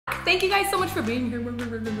Thank you guys so much for being here.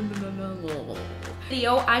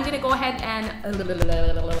 Video, I'm gonna go ahead and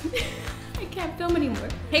I can't film anymore.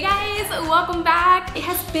 Hey guys, welcome back. It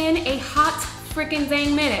has been a hot freaking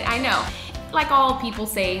dang minute, I know. Like all people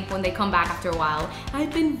say when they come back after a while,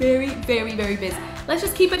 I've been very busy. Let's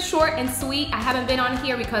just keep it short and sweet. I haven't been on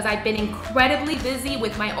here because I've been incredibly busy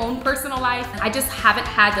with my own personal life. I just haven't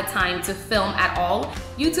had the time to film at all.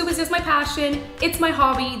 YouTube is just my passion. It's my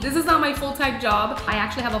hobby. This is not my full-time job. I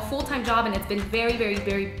actually have a full-time job and it's been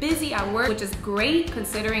very busy at work, which is great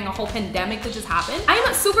considering a whole pandemic that just happened. I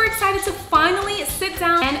am super excited to finally sit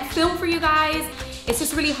down and film for you guys. It's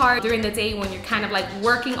just really hard during the day when you're kind of like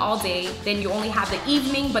working all day, then you only have the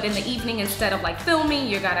evening, but in the evening instead of like filming,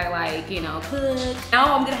 you gotta like, you know, cook.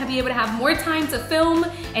 Now I'm gonna be able to have more time to film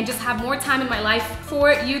and just have more time in my life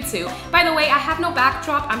for YouTube. By the way, I have no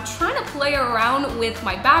backdrop. I'm trying to play around with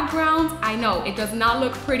my background. I know, it does not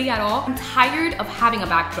look pretty at all. I'm tired of having a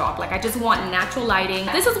backdrop. Like I just want natural lighting.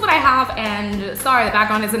 This is what I have and sorry, the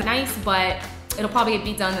background isn't nice, but it'll probably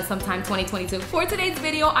be done in sometime 2022. For today's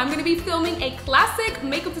video, I'm gonna be filming a classic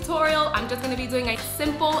makeup tutorial. I'm just gonna be doing a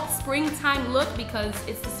simple springtime look because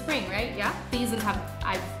it's the spring, right? Yeah. Seasons have,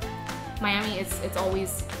 Miami, it's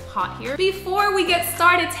always hot here. Before we get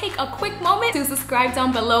started, take a quick moment to subscribe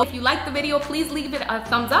down below. If you like the video, please leave it a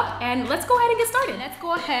thumbs up and let's go ahead and get started. Let's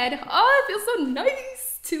go ahead. Oh, it feels so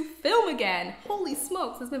nice to film again. Holy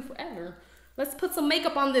smokes, it's been forever. Let's put some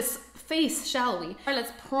makeup on this face, shall we? All right,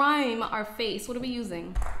 let's prime our face. What are we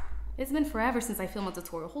using? It's been forever since I filmed a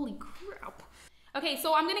tutorial. Holy crap. Okay,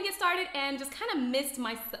 so I'm gonna get started and just kind of mist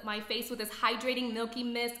my face with this hydrating milky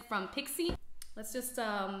mist from Pixie. Let's just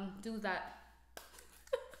do that.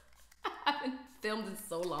 I haven't filmed in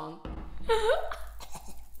so long.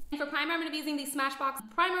 For primer, I'm gonna be using the Smashbox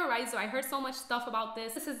Primerizer. I heard so much stuff about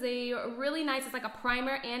this. This is a really nice, it's like a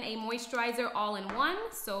primer and a moisturizer all in one.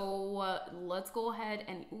 So let's go ahead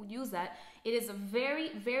and use that. It is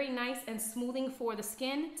very nice and smoothing for the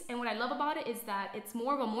skin. And what I love about it is that it's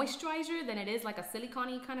more of a moisturizer than it is like a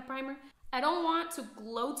silicone-y kind of primer. I don't want to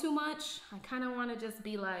glow too much. I kind of want to just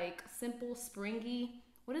be like simple, springy.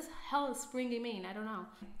 What the hell does springy mean? I don't know.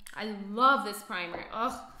 I love this primer.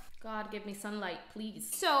 Ugh. God, give me sunlight, please.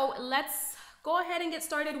 So let's go ahead and get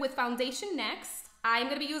started with foundation next. I'm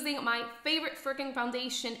gonna be using my favorite freaking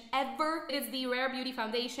foundation ever. It is the Rare Beauty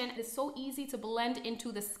foundation. It's so easy to blend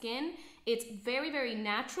into the skin. It's very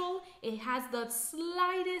natural. It has the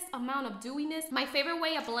slightest amount of dewiness. My favorite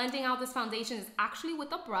way of blending out this foundation is actually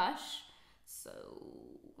with a brush. So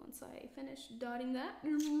once I finish dotting that, I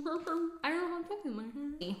don't know how I'm talking my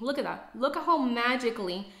hair. Look at that. Look at how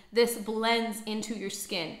magically this blends into your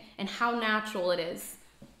skin and how natural it is.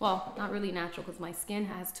 Well, not really natural because my skin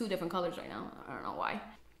has two different colors right now. I don't know why.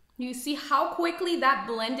 You see how quickly that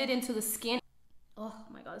blended into the skin? Oh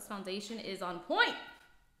my God, this foundation is on point.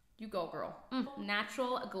 You go, girl.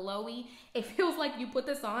 Natural, glowy. It feels like you put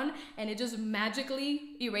this on and it just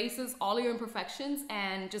magically erases all your imperfections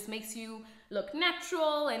and just makes you look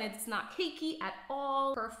natural and it's not cakey at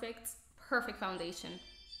all. Perfect foundation.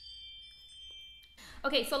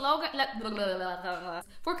 Okay, so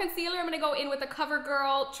for concealer, I'm gonna go in with the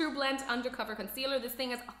CoverGirl True Blend Undercover Concealer. This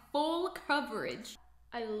thing is full coverage.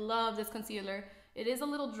 I love this concealer. It is a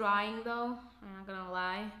little drying though, I'm not gonna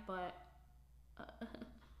lie, but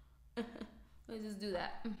let's just do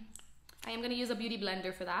that. I am gonna use a beauty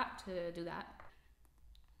blender for that, to do that.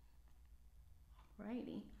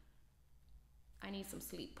 Alrighty. I need some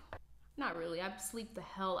sleep. Not really, I sleep the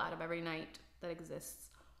hell out of every night that exists.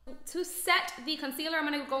 To set the concealer, I'm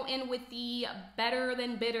gonna go in with the Better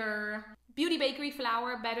Than Bitter Beauty Bakerie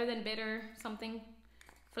Flour, Better Than Bitter something,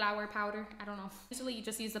 flour powder, I don't know. Usually you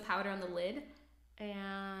just use the powder on the lid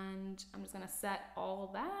and I'm just gonna set all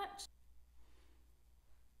that.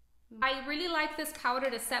 I really like this powder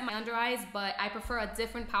to set my under eyes, but I prefer a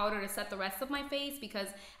different powder to set the rest of my face because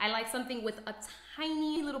I like something with a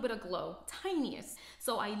tiny little bit of glow, tiniest.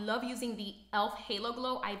 So I love using the e.l.f. Halo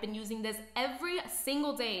Glow. I've been using this every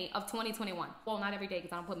single day of 2021. Well, not every day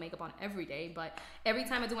because I don't put makeup on every day, but every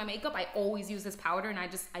time I do my makeup, I always use this powder and I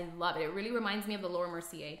love it. It really reminds me of the Laura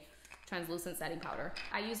Mercier translucent setting powder.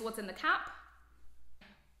 I use what's in the cap.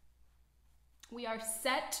 We are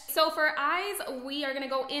set. So for eyes, we are gonna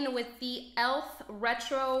go in with the e.l.f.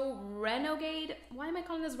 Retro Renegade. Why am I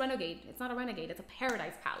calling this Renegade? It's not a Renegade, it's a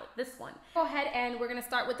Paradise palette, this one. Go ahead and we're gonna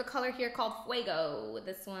start with the color here called Fuego.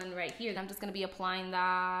 This one right here. I'm just gonna be applying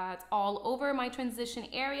that all over my transition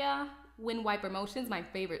area. Wind wiper motions, my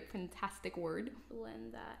favorite fantastic word.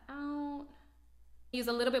 Blend that out. Use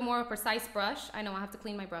a little bit more of a precise brush. I know I have to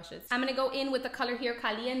clean my brushes. I'm gonna go in with the color here,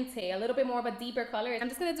 Caliente, a little bit more of a deeper color. I'm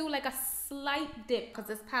just gonna do like a slight dip because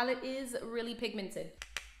this palette is really pigmented.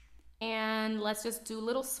 And let's just do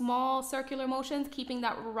little small circular motions, keeping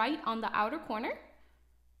that right on the outer corner.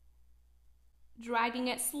 Dragging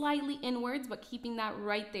it slightly inwards, but keeping that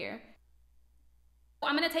right there.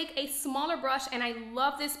 I'm gonna take a smaller brush, and I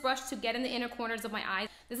love this brush to get in the inner corners of my eyes.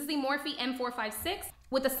 This is the Morphe M456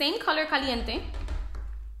 with the same color Caliente.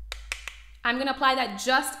 I'm gonna apply that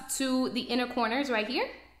just to the inner corners right here.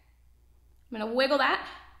 I'm gonna wiggle that,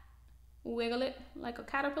 wiggle it like a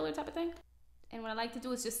caterpillar type of thing. And what I like to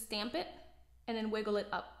do is just stamp it and then wiggle it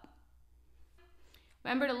up.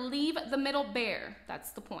 Remember to leave the middle bare,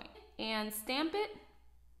 that's the point. And stamp it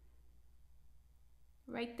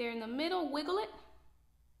right there in the middle, wiggle it.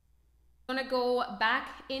 I'm gonna go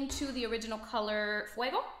back into the original color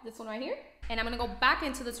Fuego, this one right here. And I'm gonna go back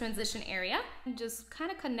into the transition area and just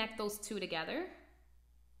kind of connect those two together.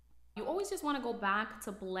 You always just wanna go back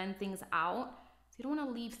to blend things out. So you don't wanna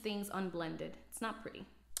leave things unblended. It's not pretty.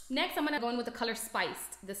 Next, I'm gonna go in with the color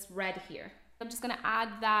Spiced, this red here. I'm just gonna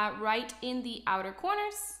add that right in the outer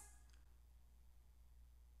corners.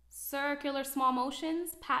 Circular small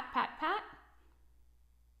motions, pat, pat, pat.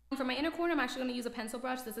 For my inner corner, I'm actually gonna use a pencil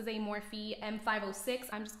brush. This is a Morphe M506.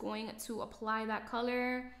 I'm just going to apply that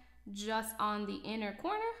color just on the inner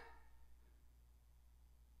corner.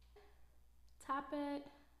 Tap it.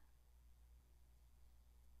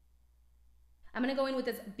 I'm gonna go in with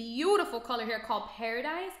this beautiful color here called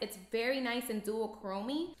Paradise. It's very nice and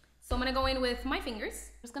duochromy. So I'm gonna go in with my fingers.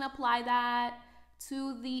 I'm just gonna apply that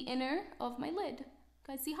to the inner of my lid.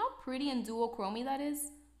 Guys, see how pretty and duochromy that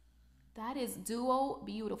is? That is duo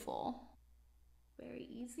beautiful. Very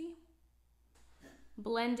easy.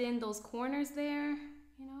 Blend in those corners there,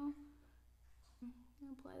 you know.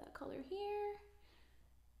 Apply that color here.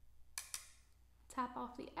 Tap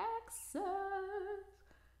off the excess.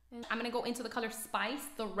 And I'm gonna go into the color Spice,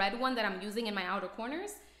 the red one that I'm using in my outer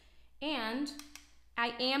corners. And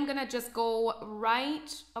I am gonna just go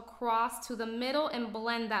right across to the middle and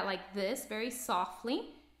blend that like this, very softly,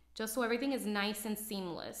 just so everything is nice and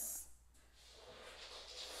seamless.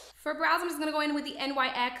 For brows, I'm just gonna go in with the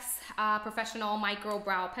NYX Professional Micro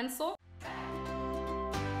Brow Pencil.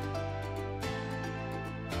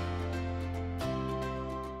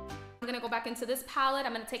 I'm gonna go back into this palette.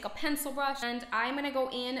 I'm gonna take a pencil brush and I'm gonna go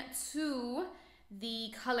in to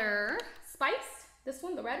the color Spice. This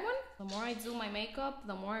one, the red one. The more I do my makeup,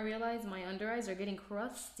 the more I realize my under eyes are getting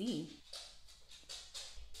crusty.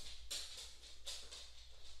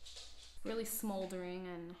 Really smoldering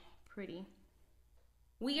and pretty.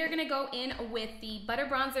 We are gonna go in with the Butter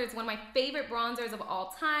Bronzer. It's one of my favorite bronzers of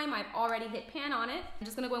all time. I've already hit pan on it. I'm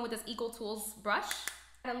just gonna go in with this Equal Tools brush.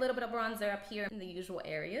 Add a little bit of bronzer up here in the usual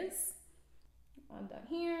areas. I'm done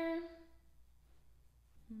here.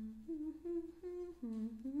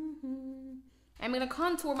 I'm gonna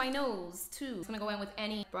contour my nose too. I'm gonna go in with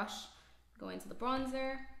any brush. Go into the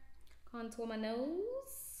bronzer, contour my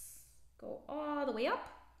nose, go all the way up.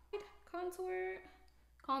 Contour,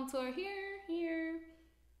 contour here, here.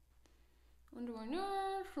 Under my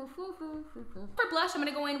nose. For blush, I'm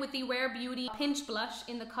gonna go in with the Rare Beauty Pinch Blush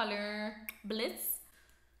in the color Bliss.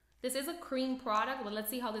 This is a cream product, but let's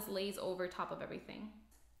see how this lays over top of everything.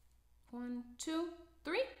 1, 2,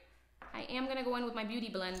 3. I am gonna go in with my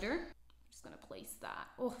Beauty Blender. I'm just gonna place that.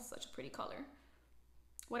 Oh, such a pretty color.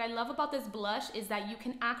 What I love about this blush is that you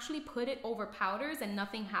can actually put it over powders and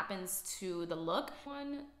nothing happens to the look.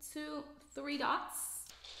 1, 2, 3 dots.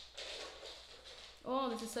 Oh,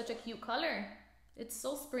 this is such a cute color. It's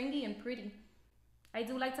so springy and pretty. I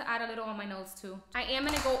do like to add a little on my nose too. I am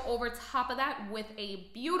gonna go over top of that with a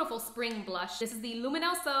beautiful spring blush. This is the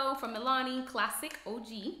Luminoso from Milani Classic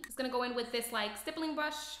OG. Just gonna go in with this like stippling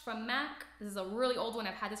brush from MAC. This is a really old one.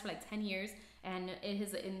 I've had this for like 10 years and it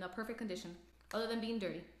is in the perfect condition other than being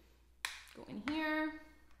dirty. Go in here.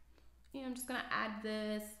 And I'm just gonna add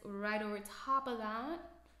this right over top of that.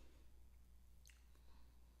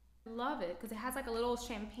 Love it because it has like a little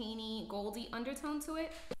champagne-y, goldy undertone to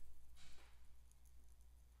it.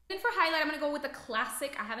 And for highlight, I'm gonna go with the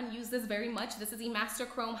classic. I haven't used this very much. This is the Master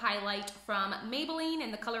Chrome highlight from Maybelline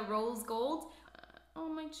in the color Rose Gold.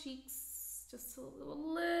 On my cheeks, just a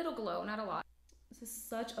little glow, not a lot. This is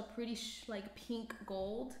such a pretty like pink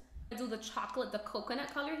gold. I do the chocolate, the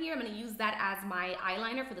coconut color here. I'm gonna use that as my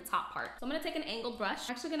eyeliner for the top part. So I'm gonna take an angled brush.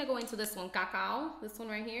 I'm actually gonna go into this one, Cacao. This one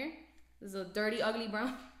right here. This is a dirty, ugly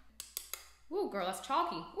brown. Ooh, girl, that's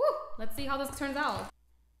chalky. Woo! Let's see how this turns out.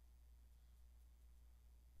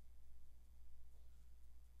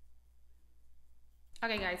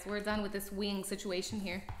 Okay, guys, we're done with this wing situation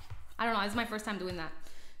here. I don't know, this is my first time doing that.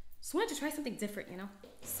 Just wanted to try something different, you know?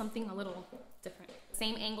 Something a little different.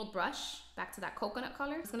 same angled brush, back to that coconut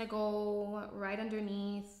color. It's gonna go right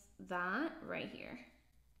underneath that right here,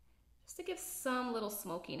 just to give some little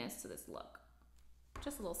smokiness to this look.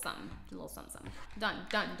 Just a little something, a little something, something. Done,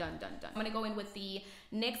 done, done, done, done. I'm gonna go in with the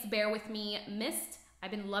NYX Bear With Me Mist. I've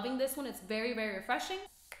been loving this one. It's very, very refreshing.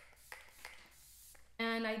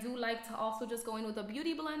 And I do like to also just go in with a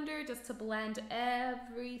beauty blender just to blend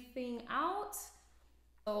everything out.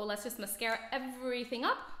 So let's just mascara everything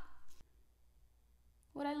up.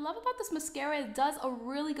 What I love about this mascara, it does a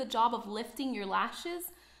really good job of lifting your lashes.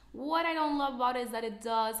 What I don't love about it is that it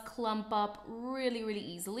does clump up really, really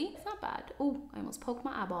easily. It's not bad. Oh, I almost poked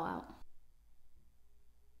my eyeball out.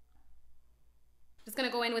 Just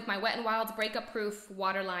gonna go in with my Wet n Wild's Breakup Proof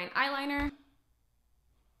Waterline eyeliner.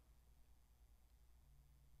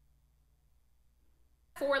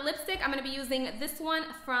 For lipstick, I'm gonna be using this one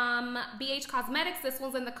from BH Cosmetics. This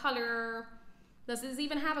one's in the color, does this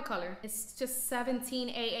even have a color? It's just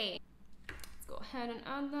 17AA. Let's go ahead and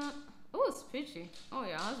add that. Oh, it's peachy. Oh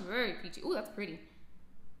yeah, that's very peachy. Oh, that's pretty.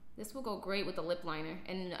 This will go great with a lip liner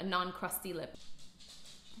and a non-crusty lip.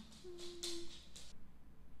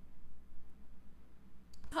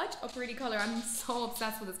 Such a pretty color. I'm so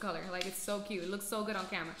obsessed with this color. Like, it's so cute. It looks so good on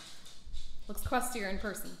camera. Looks crustier in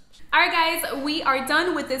person. All right, guys, we are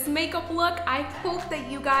done with this makeup look. I hope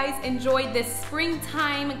that you guys enjoyed this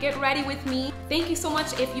springtime get ready with me. Thank you so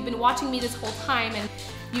much if you've been watching me this whole time and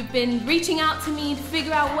you've been reaching out to me to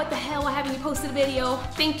figure out what the hell I haven't posted a video.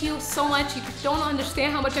 Thank you so much. You don't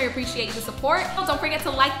understand how much I appreciate the support. Don't forget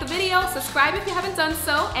to like the video, subscribe if you haven't done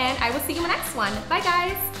so, and I will see you in the next one. Bye,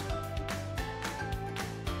 guys.